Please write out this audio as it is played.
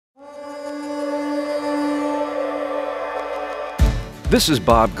This is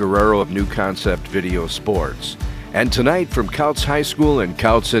Bob Guerrero of New Concept Video Sports. And tonight from Kouts High School in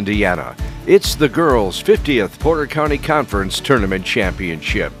Kouts, Indiana, it's the girls' 50th Porter County Conference Tournament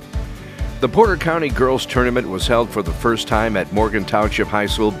Championship. The Porter County Girls Tournament was held for the first time at Morgan Township High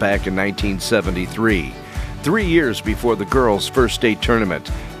School back in 1973. 3 years before the girls' first state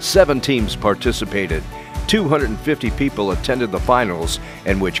tournament, 7 teams participated. 250 people attended the finals,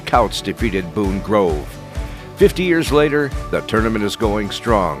 in which Kouts defeated Boone Grove. 50 years later, the tournament is going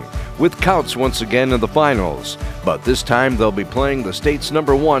strong, with Kouts once again in the finals, but this time they'll be playing the state's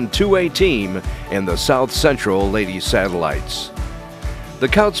 #1 2A team in the South Central Lady Satellites. The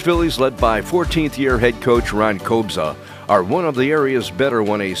Kouts Phillies, led by 14th-year head coach Ron Kouts, are one of the area's better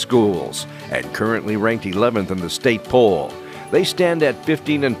 1A schools and currently ranked 11th in the state poll. They stand at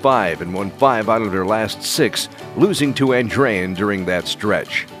 15-5 and won 5 out of their last 6, losing to Andrean during that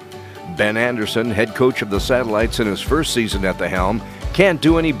stretch. Ben Anderson, head coach of the Satellites in his first season at the helm, can't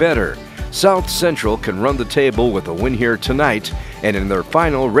do any better. South Central can run the table with a win here tonight and in their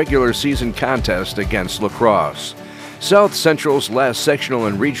final regular season contest against La Crosse. South Central's last sectional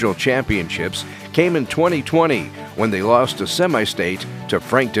and regional championships came in 2020 when they lost a semi-state to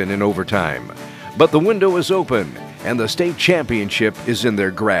Frankton in overtime. But the window is open and the state championship is in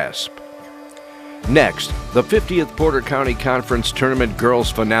their grasp. Next, the 50th Porter County Conference Tournament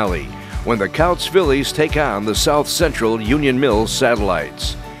Girls Finale, when the Kouts Phillies take on the South Central Union Mills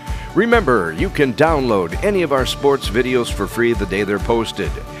Satellites. Remember, you can download any of our sports videos for free the day they're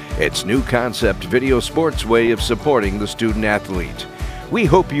posted. It's New Concept Video Sports' way of supporting the student athlete. We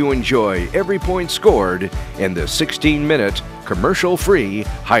hope you enjoy every point scored in this 16-minute, commercial-free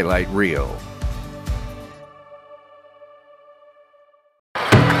highlight reel.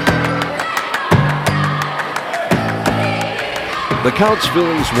 The Kouts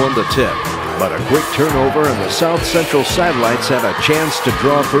Phillies won the tip, but a quick turnover and the South Central Satellites had a chance to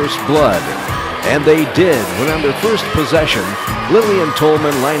draw first blood. And they did when on their first possession, Lillian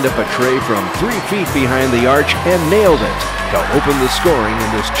Tolman lined up a tray from 3 feet behind the arch and nailed it to open the scoring in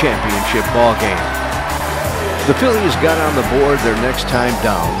this championship ballgame. The Phillies got on the board their next time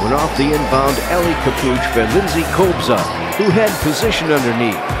down when off the inbound Ellie Kouts fed Lindsay Kouts, who had position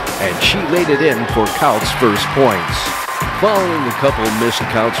underneath, and she laid it in for Kouts' first points. Following a couple missed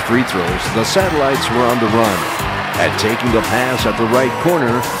Kouts free throws, the Satellites were on the run. And taking the pass at the right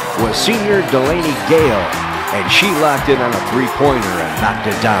corner was senior Delaney Gale, and she locked in on a three-pointer and knocked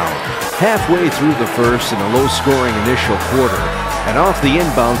it down. Halfway through the first in a low-scoring initial quarter, and off the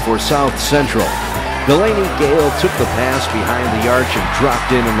inbound for South Central, Delaney Gale took the pass behind the arch and dropped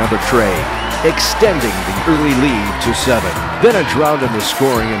in another tray, extending the early lead to 7. Then a drought in the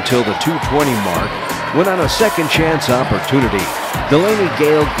scoring until the 2:20 mark, when on a second chance opportunity, Delaney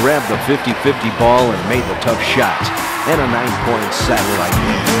Gale grabbed the 50-50 ball and made the tough shot, and a 9-point Satellite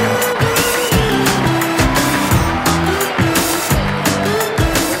win.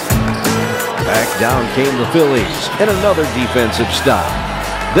 Back down came the Phillies, and another defensive stop.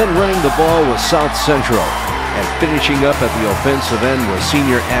 Then running the ball was South Central, and finishing up at the offensive end was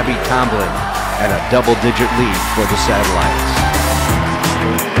senior Abby Tomlin, and a double-digit lead for the Satellites.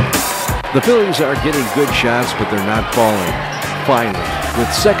 The Phillies are getting good shots, but they're not falling. Finally,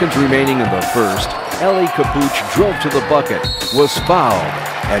 with seconds remaining in the first, Ellie Kouts drove to the bucket, was fouled,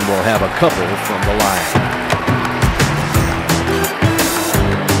 and will have a couple from the line.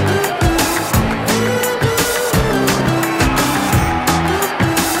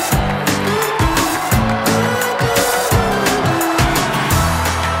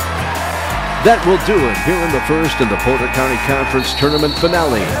 That will do it here in the first in the Porter County Conference Tournament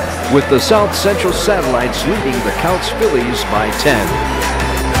Finale, with the South Central Satellites leading the Kouts Phillies by 10.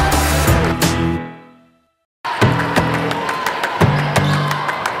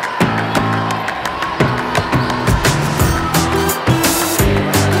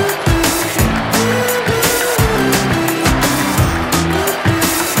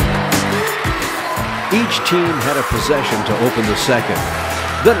 Each team had a possession to open the second.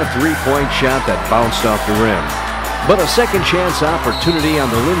 Then a three-point shot that bounced off the rim. But a second chance opportunity on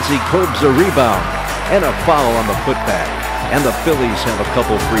the Lindsay Kouts rebound, and a foul on the putback. And the Phillies have a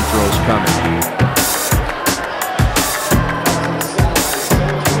couple free throws coming.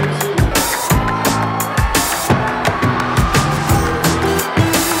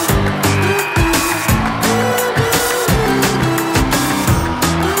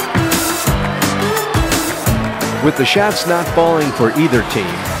 With the shots not falling for either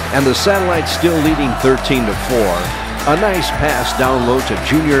team, and the Satellites still leading 13-4, a nice pass down low to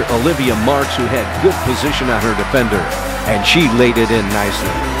junior Olivia Marks, who had good position on her defender, and she laid it in nicely.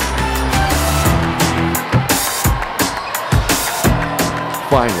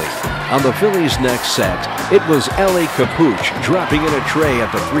 finally, on the Phillies' next set, it was Kouts dropping in a tray at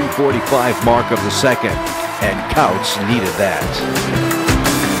the 3:45 mark of the second, and Kouts needed that.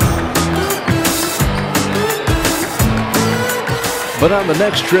 But on the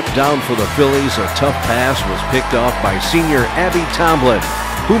next trip down for the Phillies, a tough pass was picked off by senior Abby Tomlin,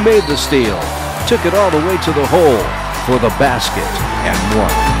 who made the steal, took it all the way to the hole for the basket, and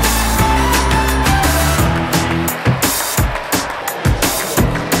won.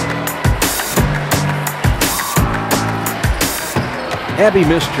 Abby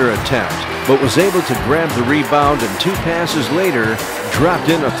missed her attempt, but was able to grab the rebound, and 2 passes later dropped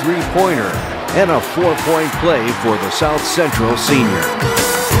in a three-pointer and a 4-point play for the South Central senior.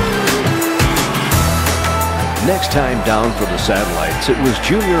 Next time down for the Satellites, it was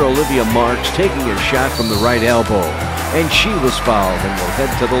junior Olivia Marks taking a shot from the right elbow, and she was fouled and will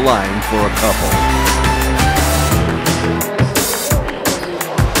head to the line for a couple.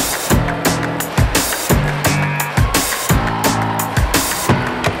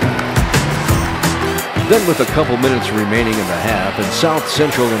 Then with a couple minutes remaining in the half and South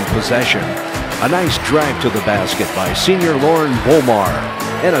Central in possession, a nice drive to the basket by senior Lauren Bomar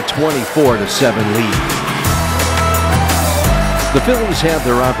and a 24-7 lead. The Phillies had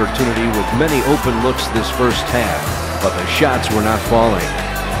their opportunity with many open looks this first half, but the shots were not falling.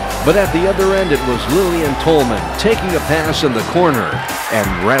 But at the other end, it was Lillian Tolman taking a pass in the corner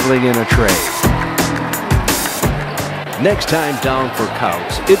and rattling in a tray. Next time down for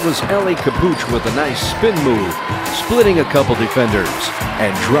Kouts, it was Kouts with a nice spin move, splitting a couple defenders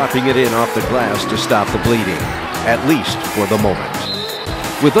and dropping it in off the glass to stop the bleeding, at least for the moment.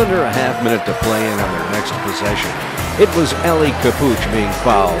 With under a half-minute to play in on their next possession, it was Kouts being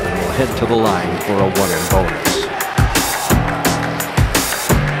fouled and will head to the line for a 1-and bonus.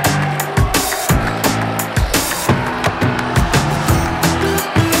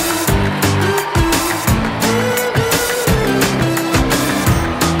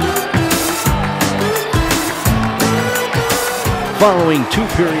 Following 2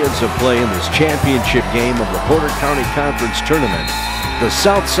 periods of play in this championship game of the Porter County Conference Tournament, the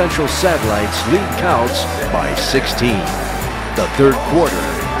South Central Satellites lead Kouts by 16. The third quarter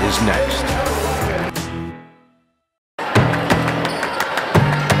is next.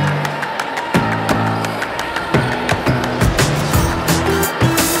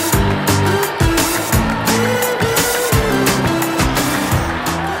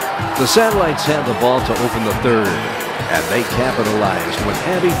 The Satellites had the ball to open the third, and they capitalized when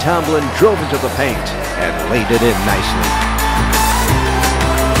Abby Tomlin drove into the paint and laid it in nicely.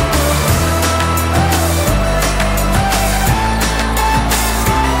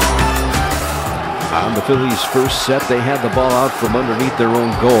 On the Phillies' first set, they had the ball out from underneath their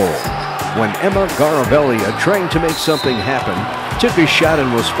own goal when Emma Garabelia, trying to make something happen, took a shot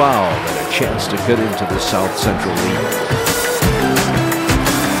and was fouled, and a chance to cut into the South Central lead.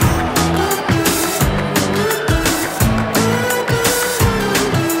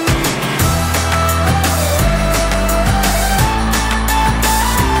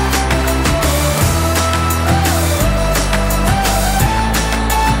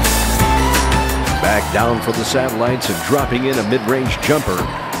 Down for the Satellites and dropping in a mid-range jumper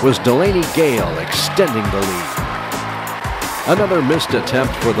was Delaney Gale, extending the lead. Another missed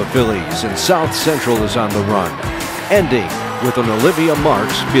attempt for the Phillies, and South Central is on the run, ending with an Olivia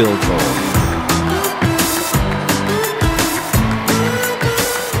Marks field goal.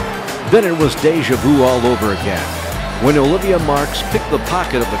 Then it was deja vu all over again when Olivia Marks picked the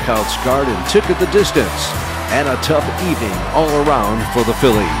pocket of the Kouts guard and took it the distance, and a tough evening all around for the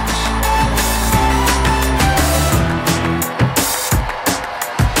Phillies.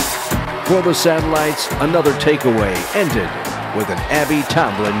 For the Satellites, another takeaway ended with an Abby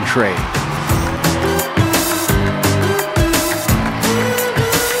Tomlin trade.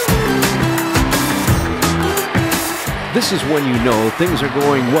 This is when you know things are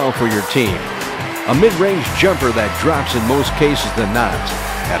going well for your team. A mid-range jumper that drops in most cases than not,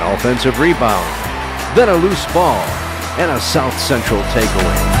 an offensive rebound, then a loose ball, and a South Central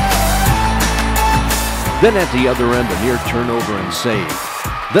takeaway. Then at the other end, a near turnover and save.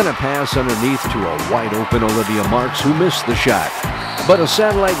 Then a pass underneath to a wide-open Olivia Marks, who missed the shot. But a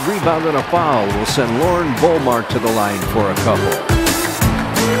Satellite rebound and a foul will send Lauren Bolmark to the line for a couple.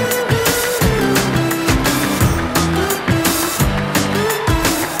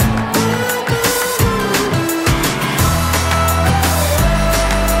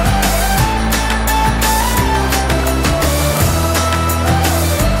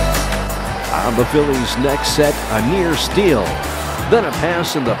 On the Phillies' next set, a near steal. Then a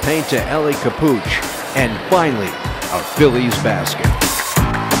pass in the paint to Kouts, and finally, a Phillies basket.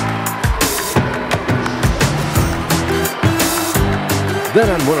 Then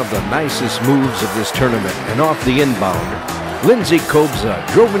on one of the nicest moves of this tournament and off the inbound, Lindsay Kouts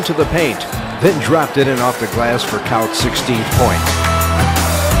drove into the paint, then dropped it in off the glass for Kouts' 16th point.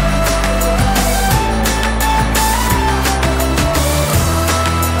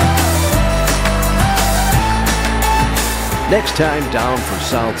 Next time down for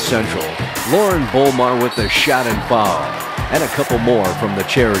South Central, Lauren Bolmar with a shot and foul, and a couple more from the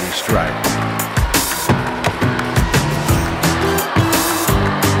charity stripe.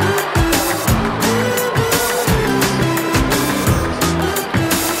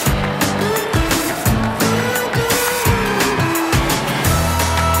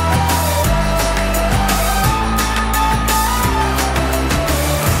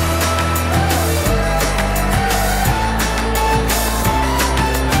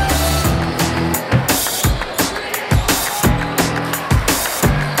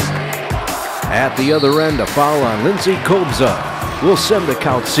 At the other end, a foul on Lindsay Kouts will send the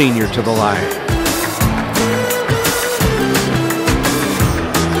Kouts senior to the line.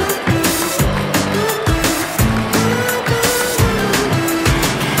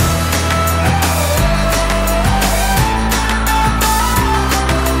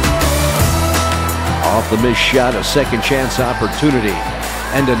 Off the missed shot, a second chance opportunity,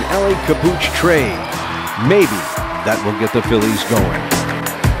 and an Ellie Kouts trade. Maybe that will get the Phillies going.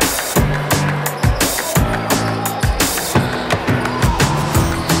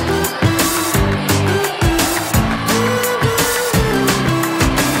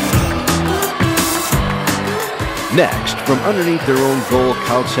 Next, from underneath their own goal,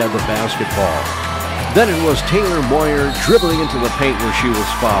 Kouts had the basketball. Then it was Taylor Moyer dribbling into the paint where she was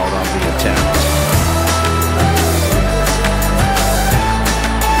fouled on the attempt.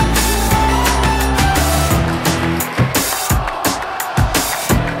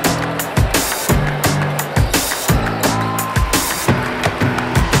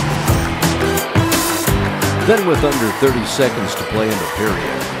 Then with under 30 seconds to play in the period,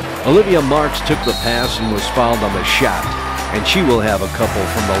 Olivia Marks took the pass and was fouled on the shot, and she will have a couple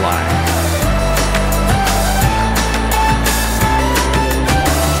from the line.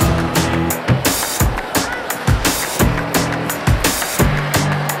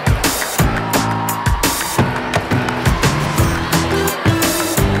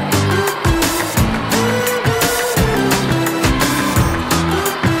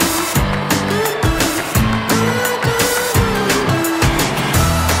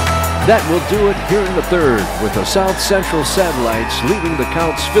 That will do it here in the third, with the South Central Satellites leading the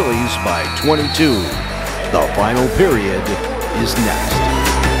Kouts Phillies by 22. The final period is next.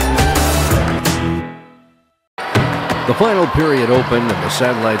 The final period opened and the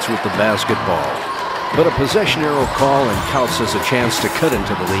Satellites with the basketball, but a possession arrow call and Kouts has a chance to cut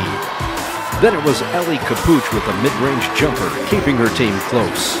into the lead. Then it was Ellie Kouts with a mid-range jumper, keeping her team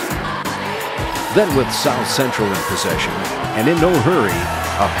close. Then with South Central in possession, and in no hurry,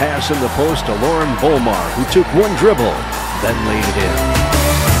 a pass in the post to Lauren Bolmar, who took one dribble, then laid it in.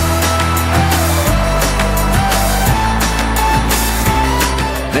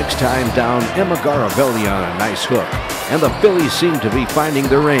 Next time down, Emma Garavelli on a nice hook, and the Phillies seem to be finding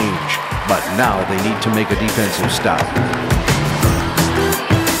their range, but now they need to make a defensive stop.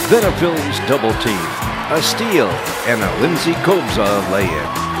 Then a Phillies double team, a steal, and a Lindsay Kouts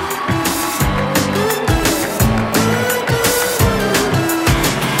lay-in.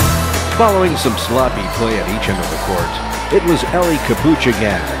 Following some sloppy play at each end of the court, it was Ellie Kouts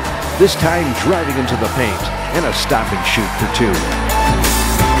again, this time driving into the paint and a stop and shoot for two.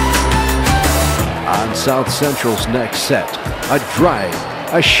 On South Central's next set, a drive,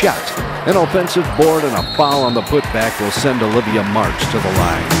 a shot, an offensive board, and a foul on the putback will send Olivia Marks to the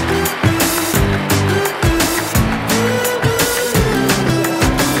line.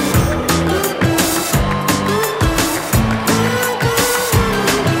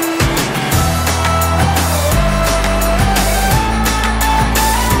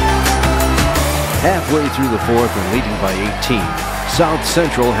 Halfway through the fourth and leading by 18, South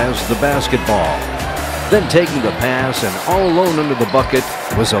Central has the basketball. Then taking the pass and all alone under the bucket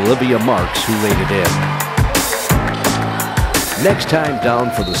was Olivia Marks, who laid it in. Next time down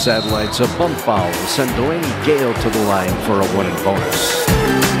for the Satellites, a bump foul will send Delaney Gale to the line for a winning bonus.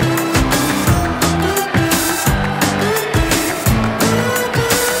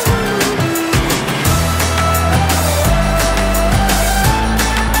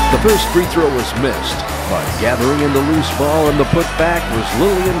 The first free throw was missed, but gathering in the loose ball and the putback was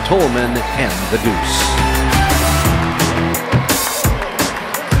Lillian Tolman and the deuce.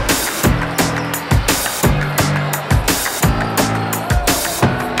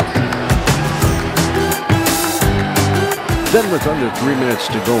 Then with under 3 minutes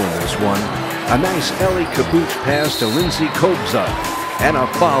to go in this one, a nice Kouts pass to Kouts and a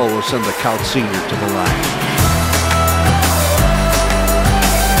foul will send the Kouts senior to the line.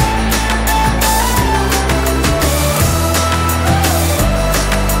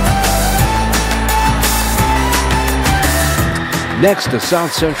 Next, a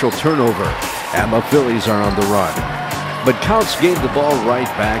South Central turnover, and the Phillies are on the run. But Kouts gave the ball right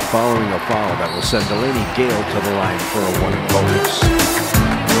back following a foul that will send Delaney Gale to the line for a 1 bonus.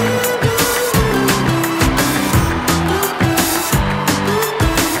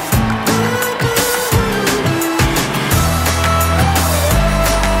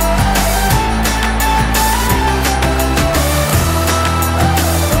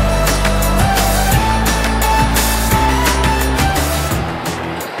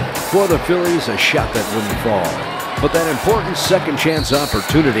 For the Phillies, a shot that wouldn't fall. But that important second chance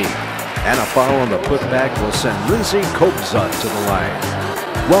opportunity and a foul on the putback will send Kouts to the line.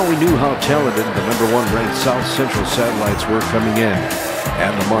 While we knew how talented the #1 ranked South Central Satellites were coming in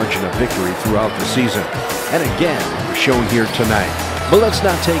and the margin of victory throughout the season, and again, it was shown here tonight. But let's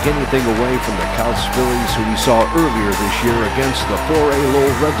not take anything away from the Kouts Phillies who we saw earlier this year against the 4A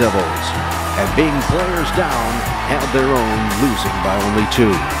Lowell Red Devils, and being players down, held their own, losing by only 2.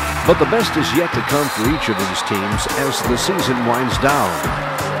 But the best is yet to come for each of these teams as the season winds down.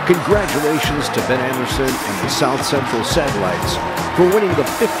 Congratulations to Ben Anderson and the South Central Satellites for winning the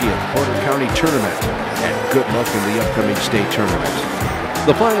 50th Porter County Tournament, and good luck in the upcoming state tournament.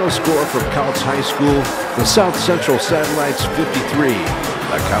 The final score from Kouts High School, the South Central Satellites 53,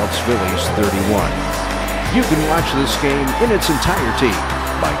 the Kouts Phillies 31. You can watch this game in its entirety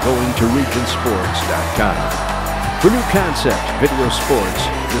by going to regionsports.com. For New Concept Video Sports,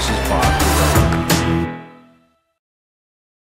 this is Bob.